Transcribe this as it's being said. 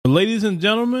Ladies and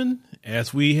gentlemen,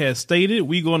 as we had stated,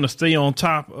 we're going to stay on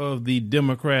top of the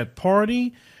Democrat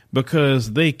Party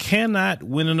because they cannot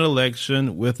win an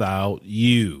election without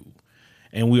you.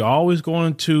 And we're always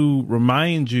going to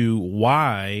remind you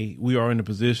why we are in the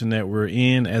position that we're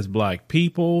in as black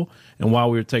people and why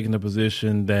we're taking the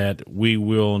position that we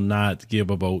will not give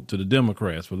a vote to the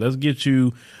Democrats. But let's get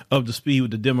you up to speed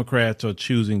what the Democrats are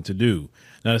choosing to do.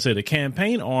 Now, I say the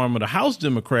campaign arm of the House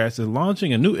Democrats is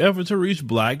launching a new effort to reach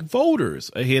black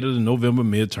voters ahead of the November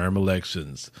midterm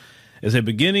elections. As a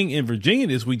beginning in Virginia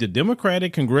this week, the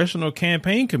Democratic Congressional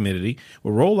Campaign Committee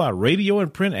will roll out radio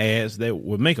and print ads that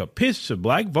will make a pitch to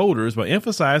black voters by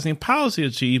emphasizing policy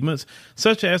achievements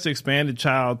such as the expanded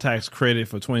child tax credit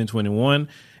for 2021,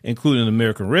 including the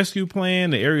American Rescue Plan.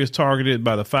 The areas targeted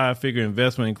by the five-figure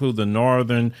investment include the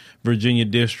Northern Virginia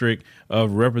District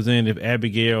of Representative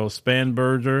Abigail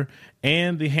Spanberger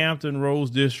and the Hampton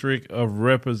Roads District of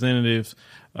Representatives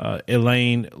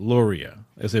Elaine Luria.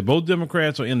 As said, both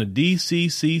Democrats are in the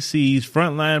DCCC's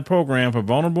frontline program for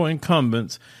vulnerable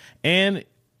incumbents and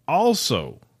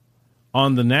also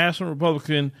on the National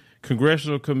Republican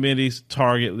Congressional Committee's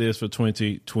target list for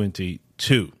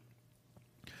 2022.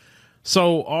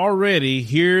 So already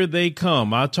here they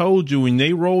come. I told you when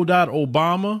they rolled out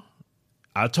Obama,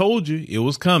 I told you it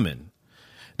was coming.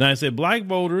 Now, I said black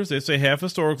voters, they say, have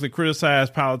historically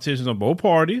criticized politicians of both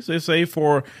parties. They say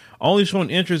for only showing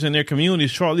interest in their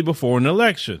communities shortly before an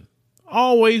election.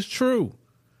 Always true.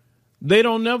 They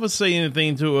don't never say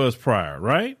anything to us prior,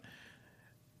 right?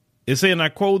 They say, and I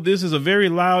quote, "This is a very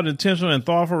loud, intentional, and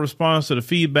thoughtful response to the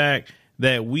feedback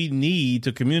that we need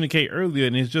to communicate earlier.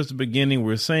 And it's just the beginning.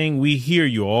 We're saying we hear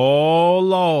you." Oh,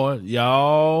 Lord,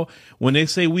 y'all. When they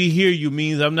say we hear you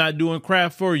means I'm not doing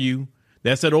crap for you.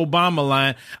 That's that Obama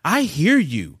line. I hear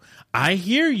you. I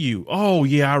hear you. Oh,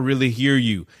 yeah, I really hear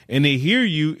you. And they hear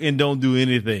you and don't do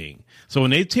anything. So when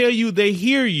they tell you they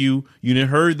hear you, you done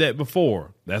heard that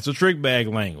before. That's a trick bag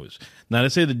language. Now, they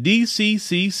say the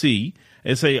DCCC,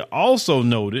 they say also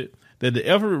noted that the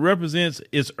effort represents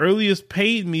its earliest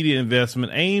paid media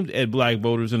investment aimed at black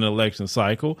voters in the election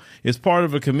cycle. It's part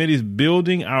of a committee's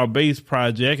Building Our Base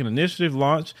project, an initiative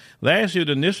launched last year.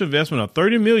 The initial investment of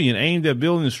 $30 million aimed at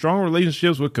building strong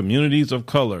relationships with communities of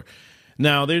color.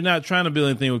 Now, they're not trying to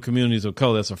build anything with communities of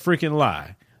color. That's a freaking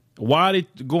lie. Why are they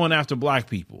going after black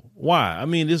people? Why? I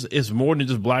mean, it's more than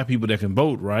just black people that can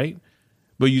vote, right?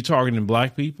 But you targeting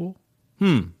black people?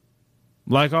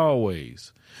 Like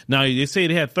always. Now, they say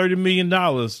they had $30 million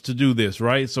to do this,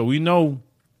 right? So we know,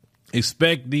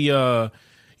 expect the,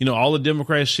 all the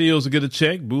Democrat shields to get a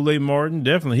check. Boulay Martin,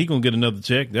 definitely, he going to get another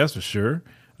check. That's for sure.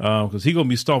 Because he going to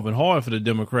be stomping hard for the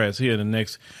Democrats here in the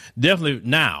next, definitely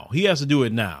now. He has to do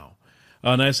it now.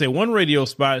 And they say one radio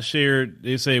spot shared,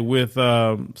 they say with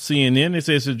CNN, they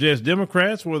say it suggests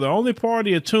Democrats were the only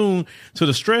party attuned to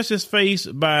the stresses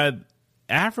faced by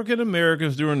African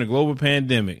Americans during the global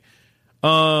pandemic.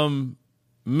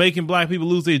 Making black people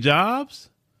lose their jobs?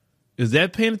 Is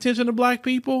that paying attention to black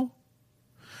people?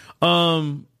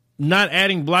 Not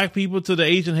adding black people to the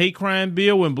Asian hate crime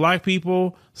bill when black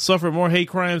people suffered more hate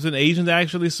crimes than Asians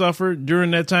actually suffered during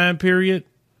that time period?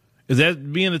 Is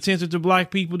that being attentive to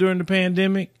black people during the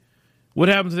pandemic? What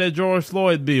happened to that George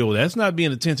Floyd bill? That's not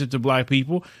being attentive to black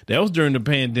people. That was during the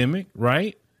pandemic,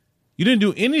 right? You didn't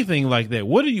do anything like that.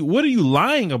 What are you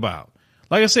lying about?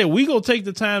 Like I said, we go take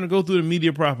the time to go through the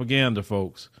media propaganda,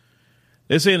 folks.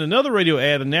 They say in another radio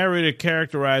ad, the narrator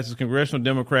characterizes congressional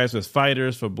Democrats as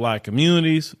fighters for black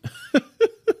communities.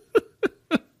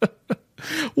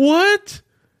 What?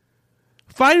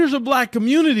 Fighters of black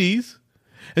communities?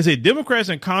 They say Democrats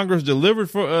in Congress delivered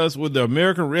for us with the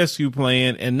American Rescue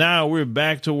Plan, and now we're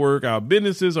back to work. Our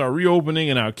businesses are reopening,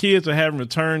 and our kids are having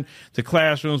returned to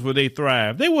classrooms where they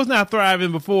thrive. They was not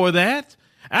thriving before that.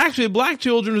 Actually, black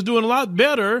children is doing a lot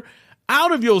better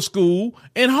out of your school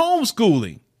and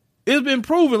homeschooling. It's been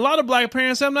proven. A lot of black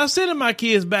parents say, I'm not sending my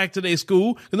kids back to their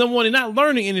school because number one, they're not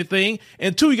learning anything.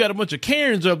 And two, you got a bunch of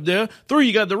Karens up there. Three,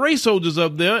 you got the race soldiers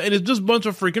up there. And it's just a bunch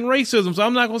of freaking racism. So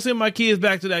I'm not going to send my kids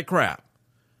back to that crap.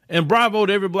 And bravo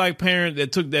to every black parent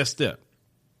that took that step.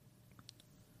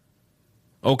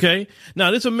 Okay. Now,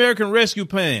 this American Rescue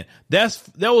Plan, that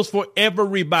was for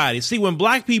everybody. See, when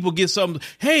black people get something,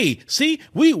 hey, see,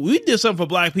 we did something for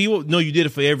black people. No, you did it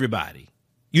for everybody.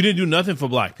 You didn't do nothing for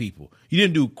black people. You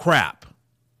didn't do crap.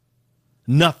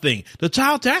 Nothing. The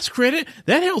child tax credit,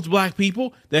 that helps black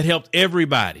people. That helped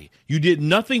everybody. You did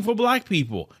nothing for black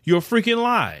people. You're a freaking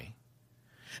lie.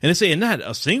 And they say, not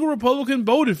a single Republican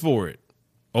voted for it.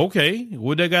 Okay.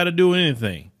 What that got to do with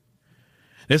anything?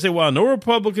 They say, while no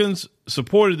Republicans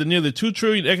supported the nearly $2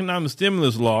 trillion economic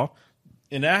stimulus law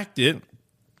enacted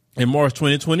in March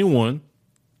 2021.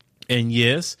 And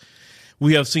yes,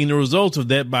 we have seen the results of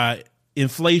that by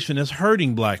inflation that's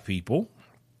hurting black people.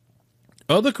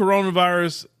 Other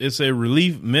coronavirus is a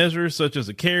relief measure, such as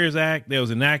the CARES Act that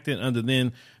was enacted under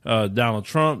then Donald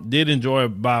Trump, did enjoy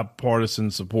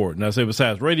bipartisan support. Now, I say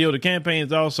besides radio, the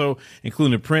campaigns also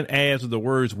including print ads with the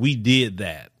words, "We did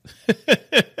that."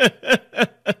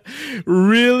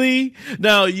 Really?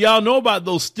 Now, y'all know about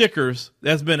those stickers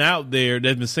that's been out there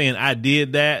that's been saying, "I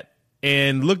did that,"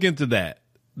 and look into that.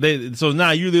 So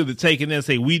now you're literally taking that and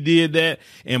say, "We did that,"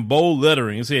 in bold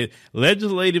lettering. It said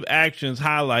legislative actions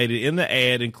highlighted in the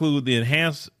ad include the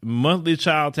enhanced monthly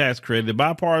child tax credit, the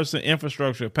bipartisan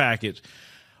infrastructure package.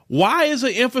 Why is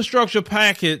an infrastructure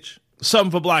package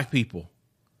something for black people?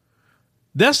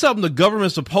 That's something the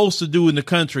government's supposed to do in the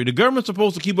country. The government's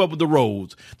supposed to keep up with the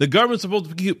roads. The government's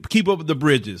supposed to keep up with the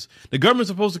bridges. The government's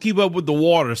supposed to keep up with the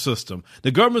water system.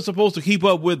 The government's supposed to keep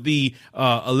up with the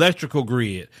electrical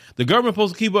grid. The government's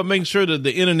supposed to keep up making sure that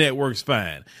the internet works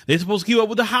fine. They're supposed to keep up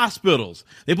with the hospitals.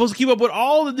 They're supposed to keep up with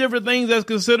all the different things that's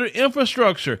considered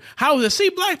infrastructure. How is it? See,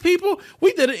 black people,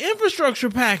 we did an infrastructure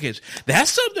package.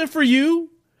 That's something for you.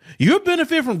 You'll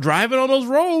benefit from driving on those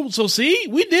roads. So see,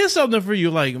 we did something for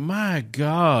you. Like, my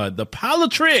God, the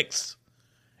politics.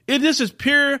 This is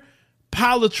pure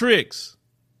politics.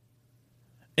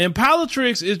 And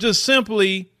politics is just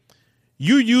simply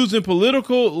you using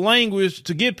political language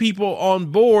to get people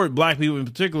on board, black people in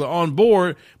particular, on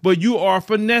board, but you are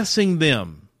finessing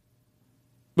them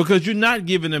because you're not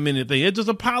giving them anything. It's just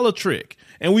a politrick.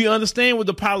 And we understand what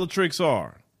the politricks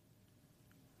are.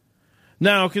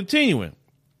 Now, continuing.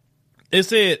 It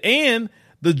said, and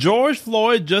the George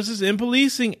Floyd Justice in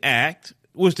Policing Act,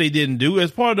 which they didn't do,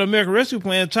 as part of the American Rescue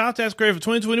Plan, child tax credit for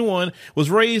 2021 was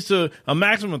raised to a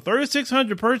maximum of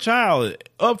 $3,600 per child,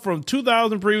 up from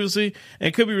 $2,000 previously,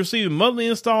 and could be received in monthly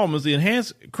installments. The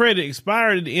enhanced credit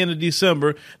expired at the end of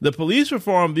December. The police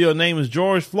reform bill named as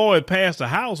George Floyd passed the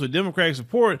House with Democratic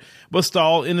support, but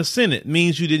stalled in the Senate.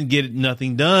 Means you didn't get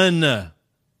nothing done. The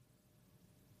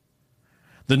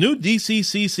new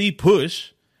DCCC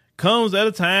push comes at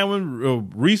a time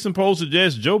when recent polls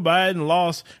suggest Joe Biden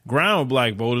lost ground with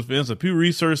black voters. For instance, a Pew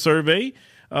Research survey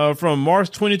from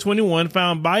March 2021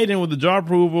 found Biden with a job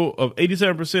approval of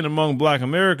 87% among black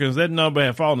Americans. That number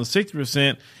had fallen to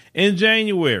 60% in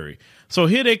January. So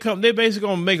here they come. They're basically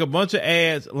going to make a bunch of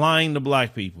ads lying to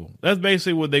black people. That's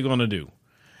basically what they're going to do.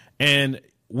 And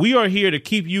we are here to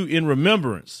keep you in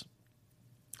remembrance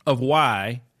of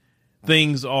why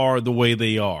things are the way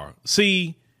they are.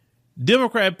 See,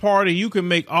 Democrat Party, you can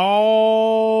make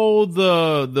all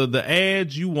the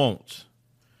ads you want.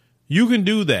 You can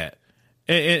do that.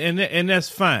 And that's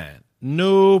fine.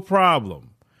 No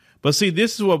problem. But see,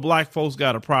 this is what black folks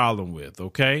got a problem with,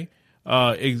 okay?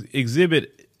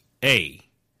 Exhibit A.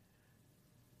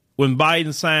 When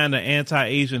Biden signed the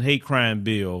anti-Asian hate crime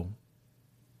bill,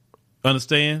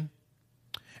 understand?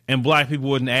 And black people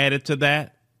wouldn't add it to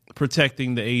that,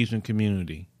 protecting the Asian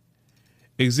community.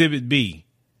 Exhibit B.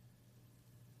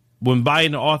 When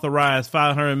Biden authorized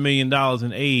 $500 million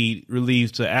in aid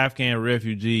relief to Afghan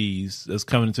refugees that's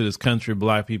coming into this country,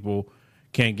 black people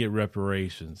can't get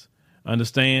reparations.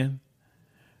 Understand?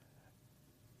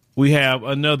 We have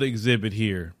another exhibit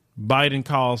here. Biden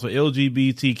calls for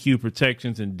LGBTQ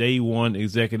protections in day one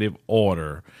executive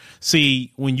order.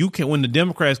 See, when the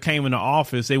Democrats came into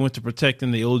office, they went to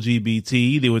protecting the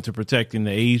LGBT. They went to protecting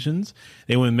the Asians.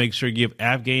 They went to make sure to give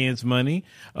Afghans money.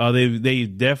 They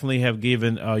definitely have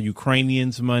given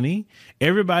Ukrainians money.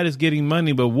 Everybody's getting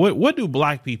money, but what do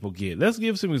black people get? Let's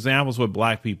give some examples of what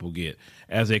black people get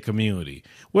as a community.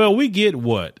 Well, we get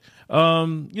what?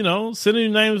 Senate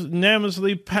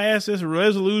unanimously passed this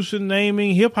resolution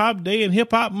naming Hip Hop Day and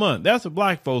Hip Hop Month. That's what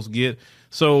black folks get.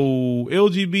 So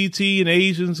LGBT and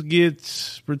Asians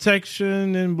get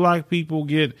protection and black people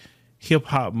get Hip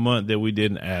Hop Month that we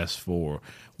didn't ask for.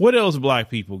 What else black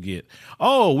people get?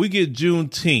 Oh, we get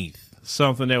Juneteenth,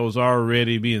 something that was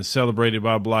already being celebrated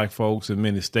by black folks in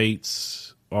many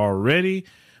states already.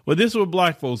 Well, this is what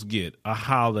black folks get, a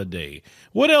holiday.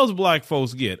 What else black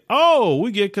folks get? Oh,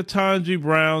 we get Ketanji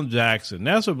Brown Jackson.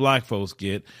 That's what black folks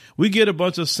get. We get a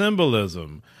bunch of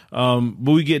symbolism, but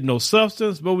we get no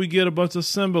substance, but we get a bunch of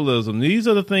symbolism. These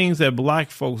are the things that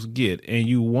black folks get, and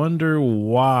you wonder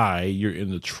why you're in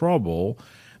the trouble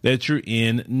that you're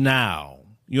in now.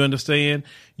 You understand?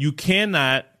 You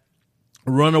cannot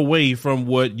run away from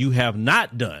what you have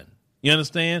not done. You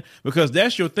understand? Because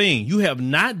that's your thing. You have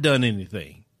not done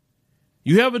anything.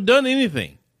 You haven't done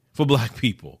anything for black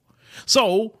people.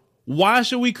 So why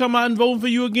should we come out and vote for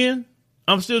you again?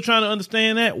 I'm still trying to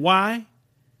understand that. Why?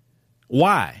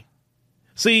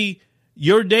 See,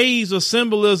 your days of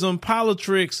symbolism,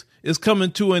 politics is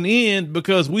coming to an end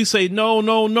because we say, no,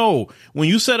 no, no. When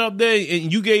you set up there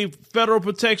and you gave federal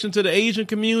protection to the Asian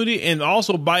community, and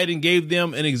also Biden gave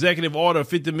them an executive order of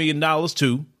 $50 million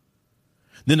too.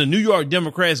 Then the New York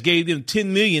Democrats gave them $10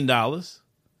 million.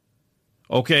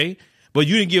 OK, but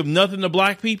you didn't give nothing to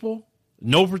black people.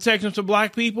 No protection to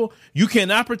black people. You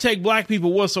cannot protect black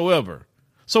people whatsoever.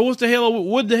 So what the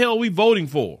hell are we voting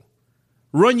for?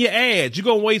 Run your ads. You're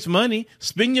going to waste money.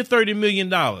 Spend your $30 million.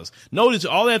 Notice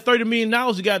all that $30 million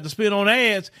you got to spend on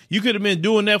ads, you could have been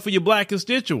doing that for your black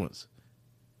constituents.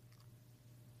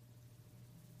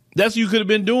 That's what you could have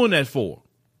been doing that for.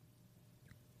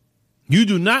 You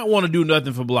do not want to do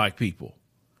nothing for black people,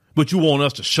 but you want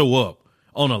us to show up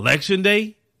on election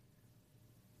day?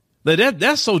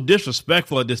 That's so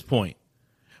disrespectful at this point.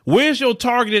 Where's your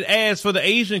targeted ads for the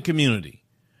Asian community?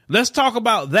 Let's talk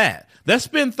about that. Let's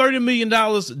spend $30 million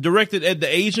directed at the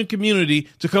Asian community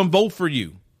to come vote for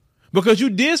you because you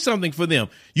did something for them.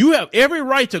 You have every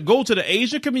right to go to the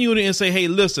Asian community and say, hey,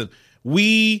 listen,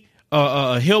 we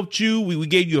helped you. We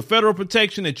gave you a federal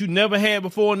protection that you never had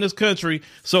before in this country.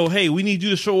 So, hey, we need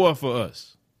you to show up for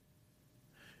us.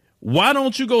 Why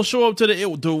don't you go show up to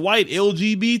the white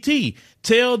LGBT?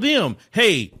 Tell them,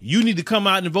 hey, you need to come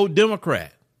out and vote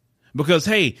Democrat because,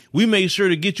 hey, we made sure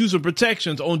to get you some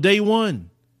protections on day one.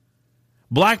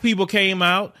 Black people came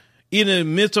out in the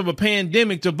midst of a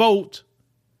pandemic to vote,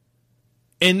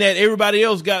 and that everybody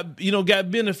else got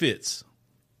benefits.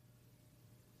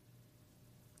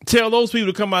 Tell those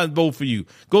people to come out and vote for you.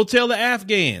 Go tell the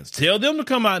Afghans. Tell them to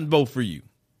come out and vote for you.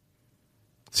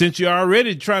 Since you're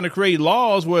already trying to create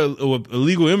laws where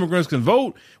illegal immigrants can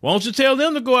vote, why don't you tell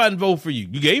them to go out and vote for you?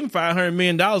 You gave them $500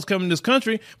 million coming to this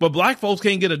country, but black folks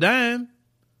can't get a dime.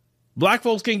 Black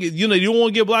folks can't get, you don't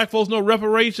want to give black folks no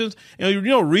reparations. And,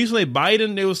 recently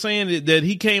Biden, they were saying that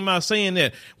he came out saying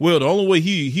that, well, the only way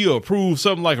he'll approve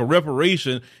something like a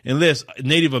reparation unless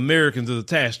Native Americans is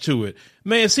attached to it.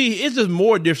 Man, see, it's just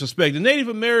more disrespect. The Native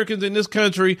Americans in this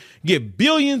country get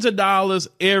billions of dollars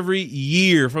every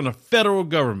year from the federal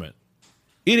government.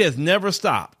 It has never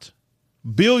stopped.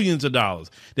 Billions of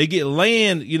dollars. They get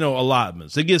land,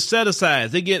 allotments. They get set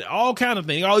asides. They get all kind of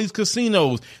things. All these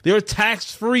casinos. They're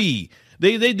tax free.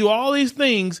 They do all these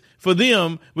things for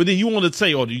them. But then you want to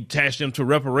say, oh, do you attach them to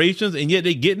reparations? And yet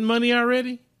they getting money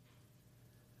already.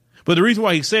 But the reason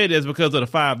why he said that is because of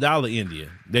the $5 Indian.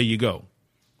 There you go.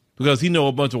 Because he know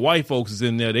a bunch of white folks is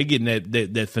in there. They're getting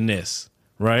that finesse,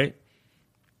 right?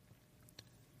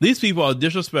 These people are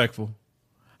disrespectful,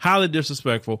 highly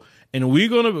disrespectful. And we're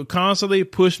going to constantly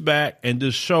push back and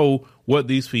just show what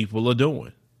these people are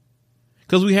doing.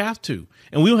 Because we have to.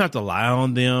 And we don't have to lie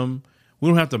on them. We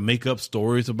don't have to make up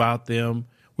stories about them.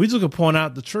 We just going to point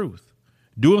out the truth.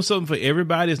 Doing something for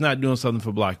everybody is not doing something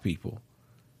for black people.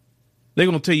 They're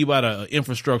going to tell you about an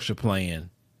infrastructure plan.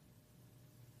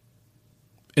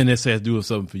 And it says doing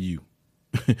something for you.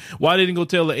 Why didn't go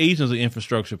tell the Asians an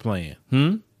infrastructure plan?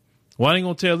 Why didn't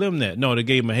go tell them that? No, they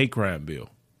gave them a hate crime bill.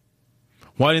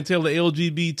 Why didn't tell the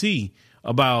LGBT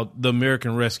about the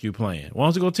American Rescue Plan? Why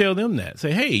don't you go tell them that?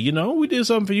 Say, hey, we did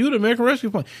something for you, the American Rescue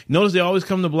Plan. Notice they always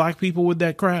come to black people with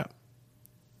that crap.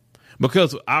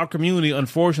 Because our community,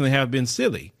 unfortunately, have been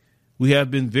silly. We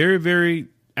have been very, very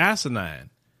asinine.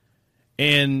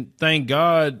 And thank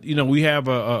God, we have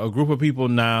a group of people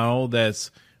now that's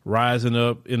rising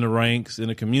up in the ranks in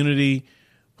the community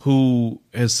who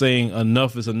is saying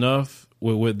enough is enough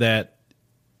with that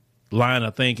line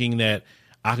of thinking that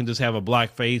I can just have a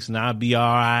black face and I'll be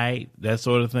all right, that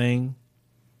sort of thing.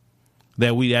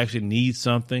 That we actually need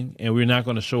something and we're not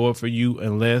going to show up for you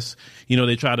unless,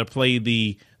 they try to play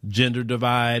the gender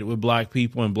divide with black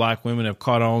people, and black women have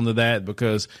caught on to that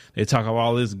because they talk about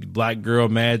all this black girl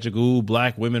magic, ooh,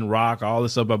 black women rock, all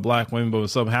this stuff about black women. But when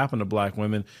something happened to black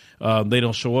women, they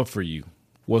don't show up for you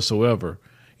whatsoever.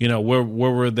 Where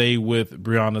were they with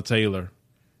Breonna Taylor?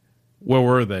 Where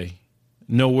were they?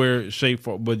 Nowhere, shape,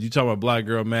 form. But you talk about black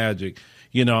girl magic.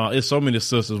 It's so many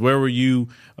sisters. Where were you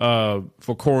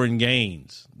for Corin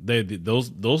Gaines? They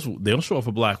don't show up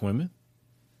for black women.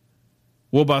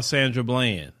 What about Sandra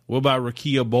Bland? What about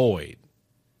Rakia Boyd?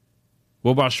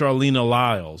 What about Charlena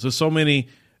Lyles? There's so many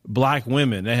black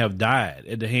women that have died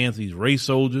at the hands of these race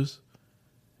soldiers.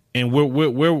 And where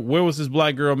was this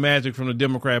black girl magic from the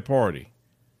Democrat Party?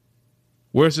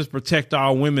 Where's this protect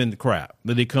all women crap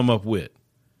that they come up with?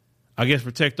 I guess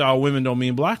protect all women don't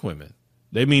mean black women.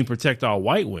 They mean protect all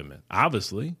white women,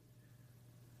 obviously.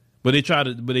 But they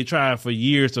try for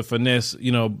years to finesse,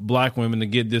 black women to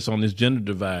get this on this gender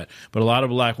divide. But a lot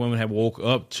of black women have woke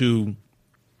up to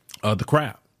the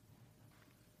crap.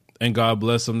 And God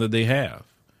bless them that they have.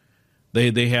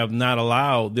 They have not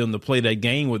allowed them to play that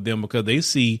game with them because they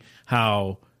see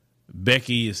how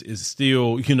Becky is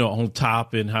still, on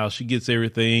top and how she gets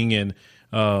everything. And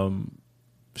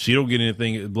she don't get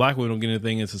anything. Black women don't get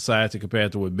anything in society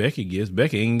compared to what Becky gets.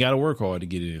 Becky ain't got to work hard to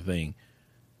get anything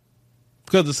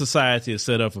because the society is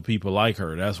set up for people like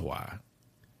her. That's why.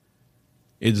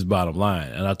 It's just bottom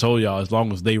line. And I told y'all, as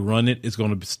long as they run it, it's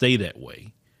going to stay that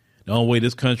way. The only way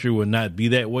this country will not be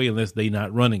that way unless they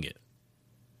not running it.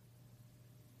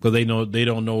 Because they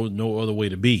don't know no other way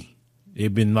to be.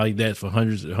 They've been like that for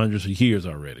hundreds of years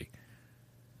already.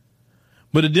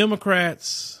 But the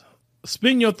Democrats,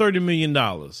 spend your $30 million.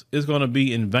 It's going to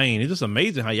be in vain. It's just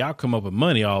amazing how y'all come up with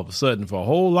money all of a sudden for a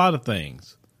whole lot of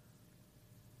things.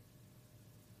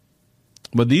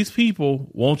 But these people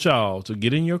want y'all to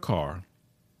get in your car,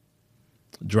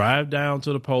 drive down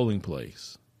to the polling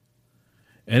place,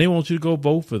 and they want you to go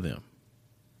vote for them.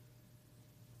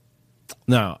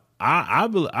 Now,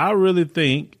 I really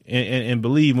think and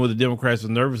believe what the Democrats are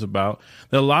nervous about,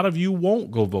 that a lot of you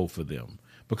won't go vote for them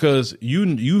because you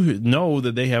know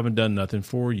that they haven't done nothing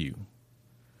for you.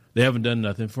 They haven't done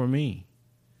nothing for me.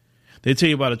 They tell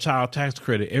you about a child tax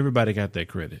credit. Everybody got that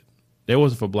credit. That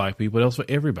wasn't for black people. That was for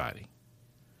everybody.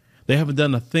 They haven't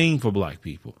done a thing for black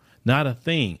people. Not a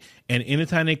thing. And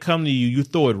anytime they come to you, you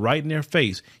throw it right in their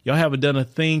face. Y'all haven't done a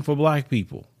thing for black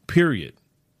people, period.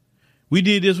 We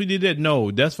did this, we did that.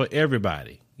 No, that's for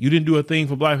everybody. You didn't do a thing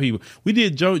for black people. We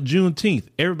did Juneteenth.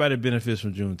 Everybody benefits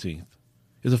from Juneteenth.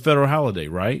 It's a federal holiday,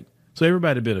 right? So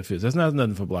everybody benefits. That's not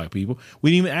nothing for black people.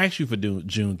 We didn't even ask you for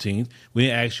Juneteenth. We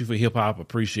didn't ask you for Hip Hop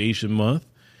Appreciation Month.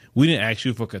 We didn't ask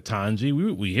you for Katanji.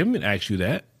 We haven't asked you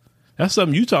that. That's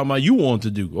something you talking about you want to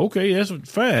do. Okay, that's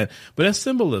fine. But that's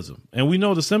symbolism. And we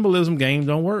know the symbolism game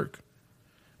don't work.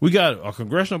 We got a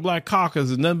Congressional Black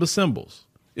Caucus is nothing but symbols.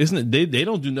 Isn't it? They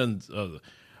don't do nothing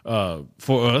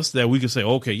for us that we can say,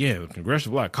 okay, yeah,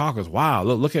 Congressional Black Caucus. Wow,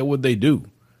 look at what they do.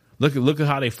 Look at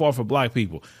how they fought for black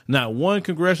people. Not one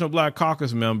Congressional Black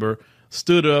Caucus member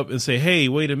stood up and say, hey,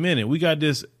 wait a minute. We got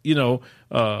this,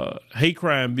 hate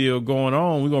crime bill going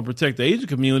on. We're going to protect the Asian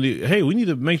community. Hey, we need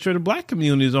to make sure the black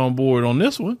community is on board on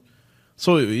this one.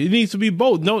 So it needs to be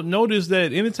both. Notice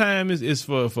that anytime it's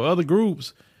for other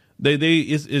groups,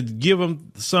 it's give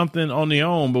them something on their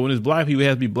own. But when it's black people, it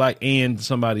has to be black and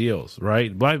somebody else,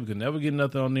 right? Black people can never get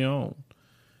nothing on their own.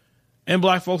 And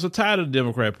black folks are tired of the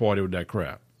Democrat Party with that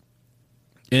crap.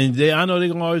 And I know they're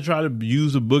going to always try to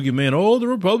use the boogeyman. Oh, the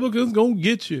Republicans going to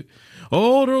get you.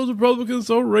 Oh, those Republicans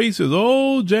so racist.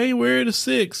 Oh, January the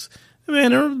 6th.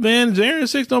 Man, January the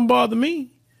 6th don't bother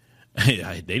me.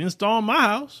 They didn't storm my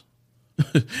house.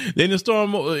 They didn't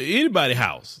storm anybody's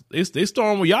house. They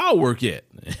stormed where y'all work at.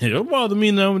 It don't bother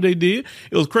me none what they did.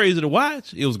 It was crazy to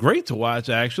watch. It was great to watch,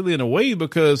 actually, in a way,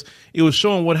 because it was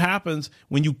showing what happens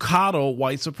when you coddle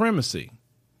white supremacy.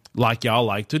 Like y'all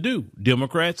like to do,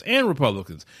 Democrats and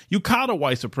Republicans. You coddle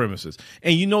white supremacists.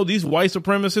 And you know these white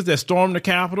supremacists that stormed the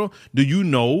Capitol, do you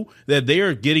know that they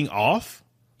are getting off?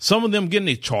 Some of them getting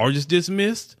their charges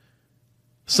dismissed.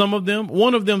 Some of them,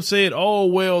 one of them said, oh,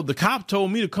 well, the cop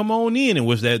told me to come on in, in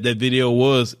which that video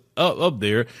was up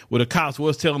there where the cops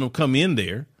was telling them to come in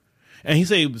there. And he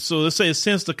said, so let's say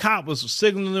since the cop was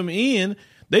signaling them in,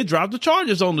 they dropped the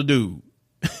charges on the dude.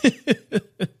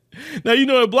 Now,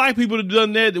 if black people had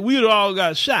done that, we would have all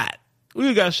got shot. We would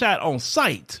have got shot on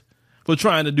sight for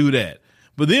trying to do that.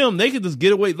 But them, they could just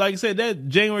get away. Like I said, that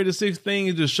January the 6th thing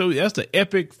is just show you that's the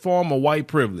epic form of white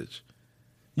privilege.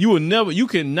 You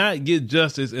cannot get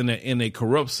justice in a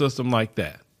corrupt system like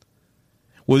that.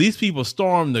 Well, these people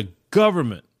storm the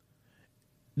government.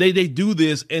 They do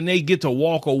this and they get to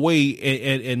walk away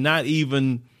and not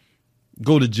even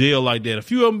go to jail like that. A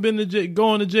few of them been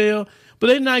going to jail. But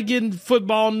they're not getting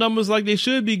football numbers like they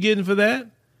should be getting for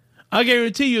that. I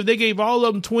guarantee you, if they gave all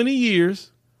of them 20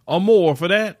 years or more for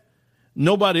that,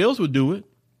 nobody else would do it.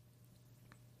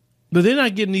 But they're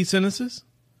not getting these sentences.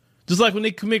 Just like when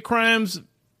they commit crimes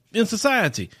in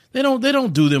society, they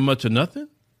don't do them much of nothing.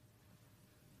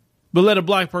 But let a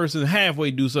black person halfway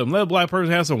do something. Let a black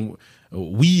person have some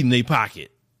weed in their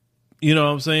pocket. You know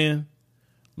what I'm saying?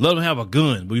 Let them have a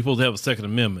gun, but we're supposed to have a Second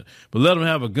Amendment. But let them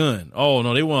have a gun. Oh,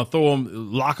 no, they want to throw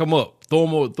them, lock them up, throw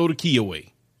the key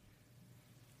away.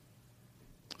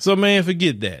 So, man,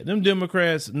 forget that. Them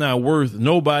Democrats not worth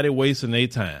nobody wasting their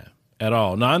time at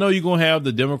all. Now, I know you're going to have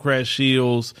the Democrat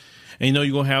shields, and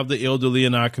you're going to have the elderly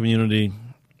in our community.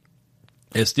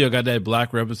 It still got that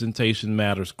black representation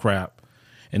matters crap,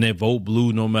 and they vote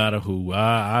blue no matter who.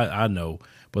 I know.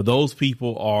 But those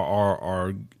people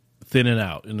are thinning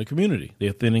out in the community.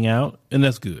 They're thinning out, and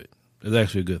that's good. It's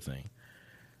actually a good thing.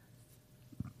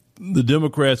 The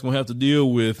Democrats going to have to deal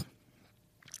with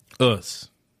Us.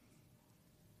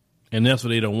 And that's what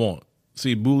they don't want.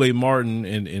 See, Boule Martin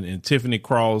and Tiffany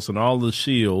Cross and all the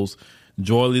Shields,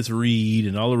 Joyless Reed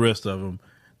and all the rest of them,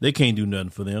 they can't do nothing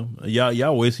for them.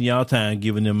 Y'all wasting y'all time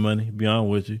giving them money, be honest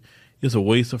with you. It's a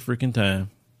waste of freaking time.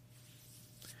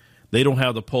 They don't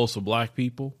have the pulse of black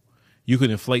people. You can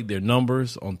inflate their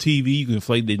numbers on TV. You can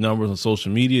inflate their numbers on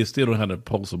social media. It still don't have the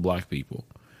pulse of black people.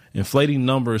 Inflating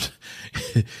numbers,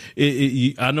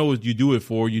 I know what you do it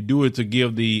for. You do it to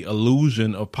give the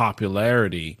illusion of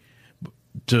popularity,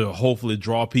 to hopefully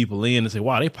draw people in and say,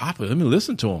 wow, they popular. Let me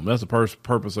listen to them. That's the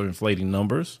purpose of inflating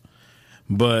numbers.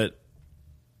 But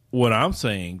what I'm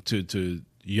saying to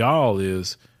y'all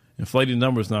is inflating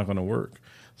numbers not going to work.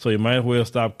 So you might as well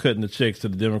stop cutting the checks to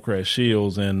the Democrat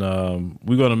shields. And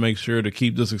we're going to make sure to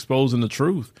keep this exposing the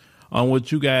truth on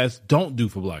what you guys don't do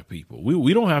for black people.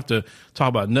 We don't have to talk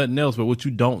about nothing else but what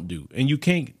you don't do. And you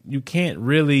can't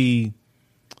really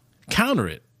counter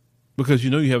it, because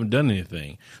you haven't done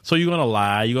anything. So you're going to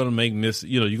lie. You're going to make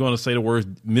you're going to say the words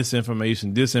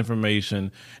misinformation,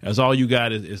 disinformation, as all you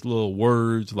got is little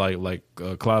words like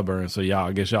Clyburn. So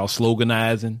I guess y'all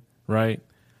sloganizing, right?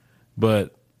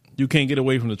 But you can't get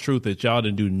away from the truth that y'all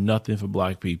didn't do nothing for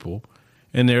black people.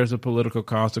 And there's a political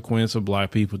consequence of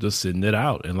black people just sitting it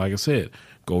out. And like I said,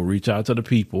 go reach out to the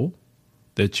people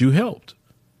that you helped.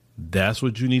 That's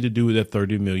what you need to do with that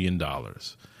 $30 million.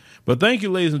 But thank you,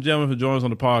 ladies and gentlemen, for joining us on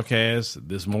the podcast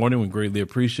this morning. We greatly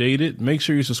appreciate it. Make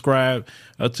sure you subscribe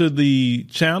to the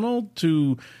channel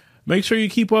to make sure you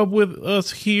keep up with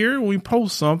us here when we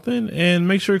post something. And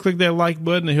make sure you click that like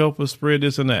button to help us spread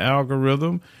this in the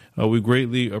algorithm. We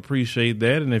greatly appreciate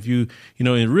that. And if you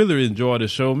really enjoy the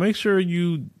show, make sure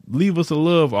you leave us a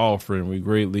love offering. We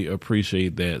greatly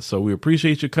appreciate that. So we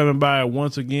appreciate you coming by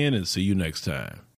once again, and see you next time.